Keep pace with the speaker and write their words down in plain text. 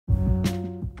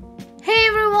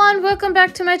everyone, welcome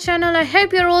back to my channel. I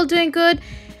hope you're all doing good.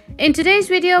 In today's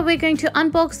video, we're going to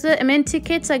unbox the amenity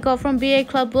kits I got from BA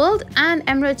Club World and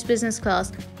Emirates Business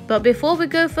Class. But before we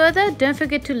go further, don't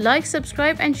forget to like,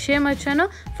 subscribe and share my channel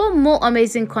for more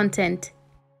amazing content.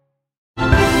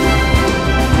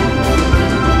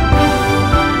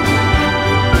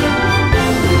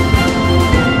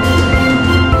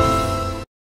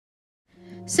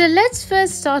 So let's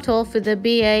first start off with the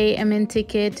BA Amenity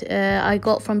kit I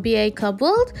got from BA Club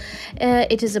World.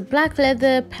 It is a black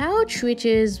leather pouch which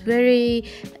is very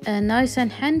nice and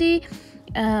handy.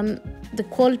 The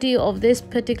quality of this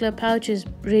particular pouch is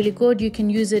really good. You can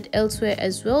use it elsewhere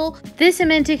as well. This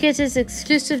amenity kit is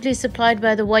exclusively supplied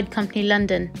by the White Company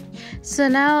London. So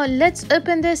now let's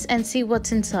open this and see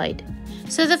what's inside.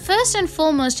 So the first and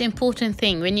foremost important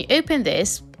thing when you open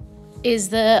this is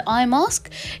the eye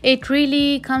mask. It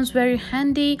really comes very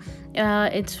handy.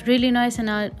 It's really nice, and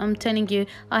I'm telling you,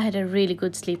 I had a really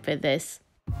good sleep with this.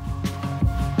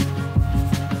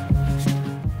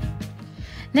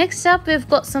 Next up, we've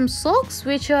got some socks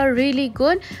which are really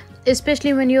good,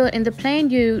 especially when you're in the plane.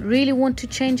 You really want to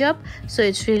change up, so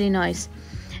it's really nice.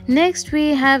 Next,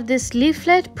 we have this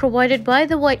leaflet provided by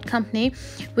the White Company,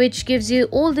 which gives you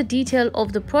all the detail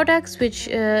of the products which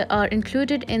are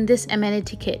included in this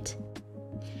amenity kit.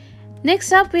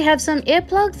 Next up, we have some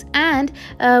earplugs, and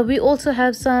we also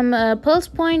have some Pulse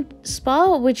Point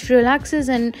Spa, which relaxes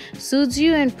and soothes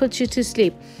you and puts you to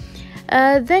sleep.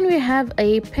 Then we have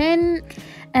a pen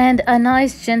and a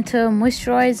nice gentle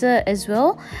moisturizer as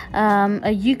well, a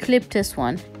eucalyptus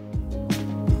one.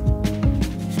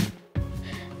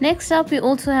 Next up, we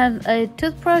also have a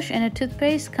toothbrush and a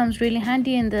toothpaste. Comes really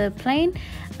handy in the plane.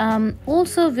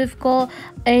 Also, we've got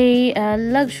a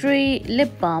luxury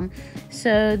lip balm.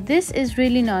 So this is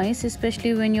really nice,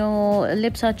 especially when your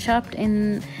lips are chapped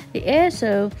in the air.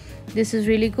 So this is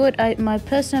really good. My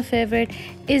personal favorite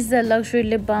is the luxury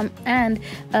lip balm, and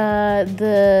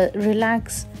the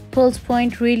Relax Pulse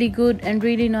Point. Really good and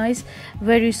really nice.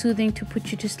 Very soothing to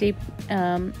put you to sleep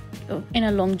in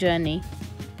a long journey.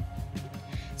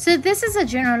 So this is a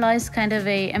generalized kind of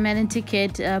a amenity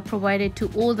kit provided to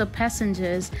all the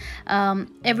passengers.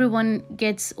 Everyone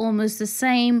gets almost the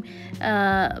same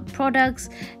products.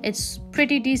 It's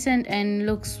pretty decent and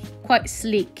looks quite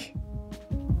sleek.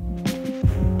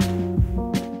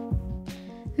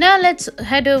 Now let's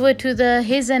head over to the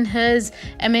his and hers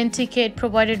amenity kit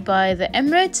provided by the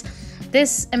Emirates.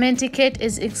 This amenity kit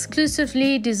is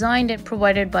exclusively designed and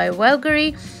provided by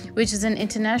Valkyrie, which is an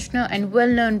international and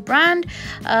well-known brand.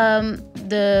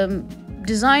 The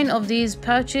design of these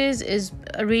pouches is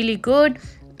really good.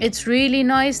 It's really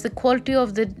nice. The quality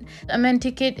of the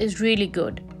amenity kit is really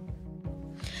good.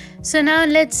 So now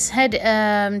let's head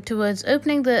towards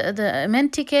opening the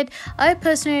amenity kit. I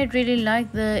personally really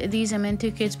like these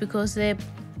amenity kits because they're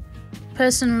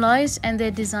personalized and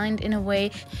they're designed in a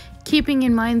way keeping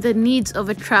in mind the needs of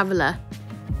a traveler.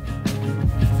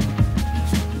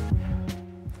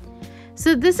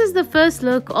 So this is the first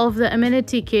look of the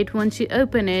amenity kit. Once you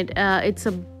open it,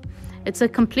 it's a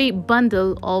complete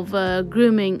bundle of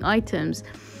grooming items.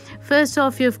 First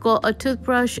off, you've got a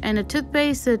toothbrush and a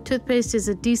toothpaste. The toothpaste is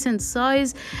a decent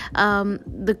size.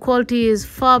 The quality is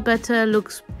far better,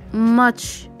 looks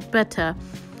much better.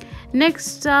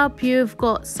 Next up, you've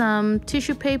got some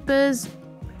tissue papers,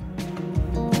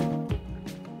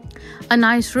 a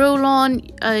nice roll-on.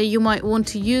 You might want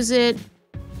to use it.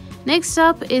 Next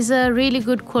up is a really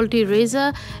good quality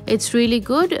razor. It's really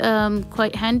good,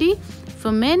 quite handy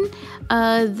for men.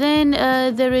 Then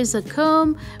there is a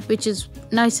comb, which is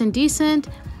nice and decent.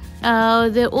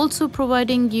 They're also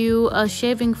providing you a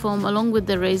shaving foam along with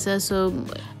the razor, so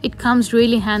it comes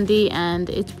really handy and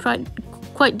it's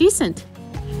quite decent.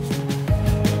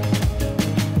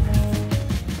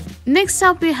 Next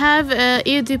up, we have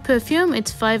Eau de Perfume.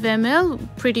 It's 5 ml,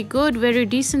 pretty good, very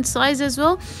decent size as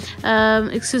well,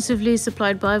 exclusively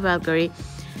supplied by Valkyrie.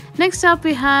 Next up,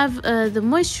 we have the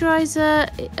moisturizer.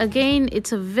 Again,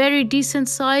 it's a very decent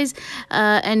size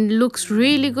and looks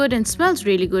really good and smells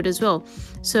really good as well.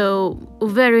 So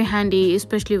very handy,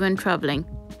 especially when traveling.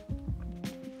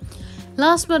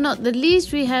 Last but not the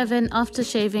least, we have an after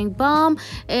shaving balm.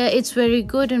 It's very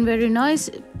good and very nice.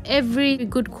 Every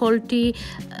good quality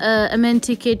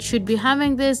amenity kit should be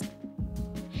having this.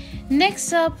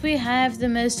 Next up, we have the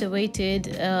most awaited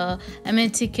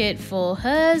amenity kit for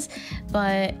hers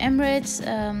by Emirates,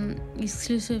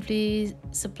 exclusively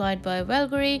supplied by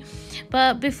Valkyrie.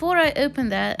 But before I open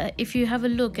that, if you have a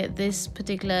look at this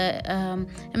particular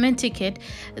amenity kit,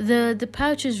 the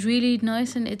pouch is really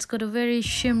nice and it's got a very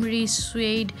shimmery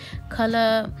suede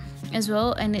color. as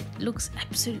well, and it looks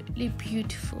absolutely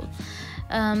beautiful.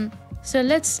 So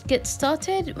let's get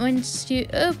started. Once you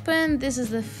open, this is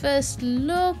the first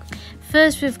look.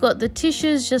 First, we've got the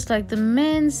tissues just like the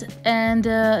men's, and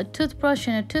a toothbrush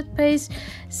and a toothpaste,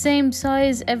 same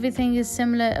size, everything is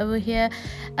similar over here.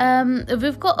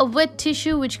 We've got a wet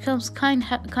tissue which comes kind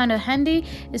of handy,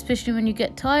 especially when you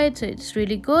get tired, so it's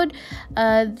really good.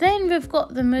 Then we've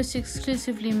got the most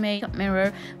exclusively made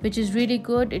mirror, which is really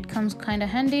good. It comes kind of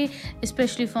handy,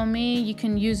 especially for me. You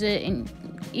can use it in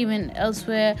even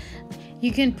elsewhere.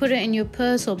 You can put it in your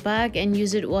purse or bag and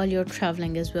use it while you're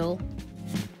traveling as well.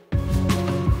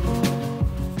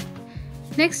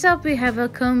 Next up, we have a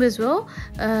comb as well,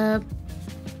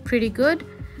 pretty good.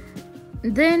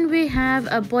 Then we have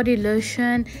a body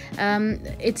lotion.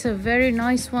 It's a very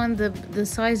nice one. The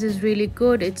size is really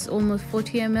good. It's almost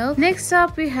 40 ml. Next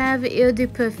up, we have Eau de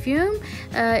Perfume.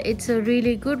 It's a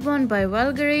really good one by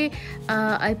Valgari.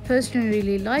 I personally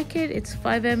really like it. It's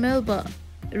 5 ml, but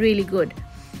really good.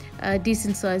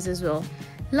 Decent size as well.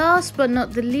 Last but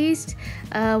not the least,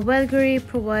 Valgari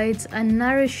provides a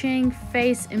nourishing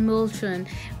face emulsion,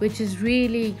 which is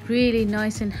really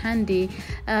nice and handy.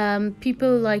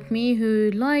 People like me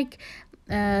who like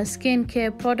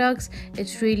skincare products,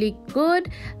 it's really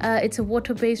good. It's a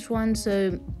water-based one,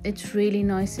 so it's really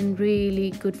nice and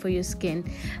really good for your skin.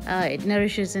 It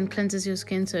nourishes and cleanses your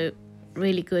skin, so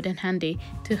really good and handy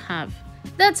to have.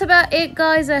 That's about it,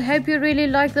 guys. I hope you really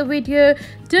liked the video.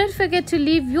 Don't forget to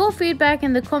leave your feedback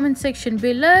in the comment section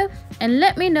below and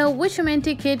let me know which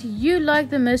Amenity kit you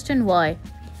like the most and why.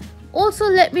 Also,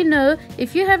 let me know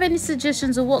if you have any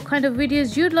suggestions of what kind of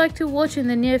videos you'd like to watch in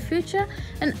the near future,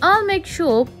 and I'll make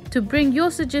sure to bring your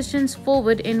suggestions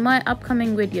forward in my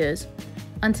upcoming videos.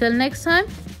 Until next time,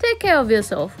 take care of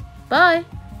yourself. Bye.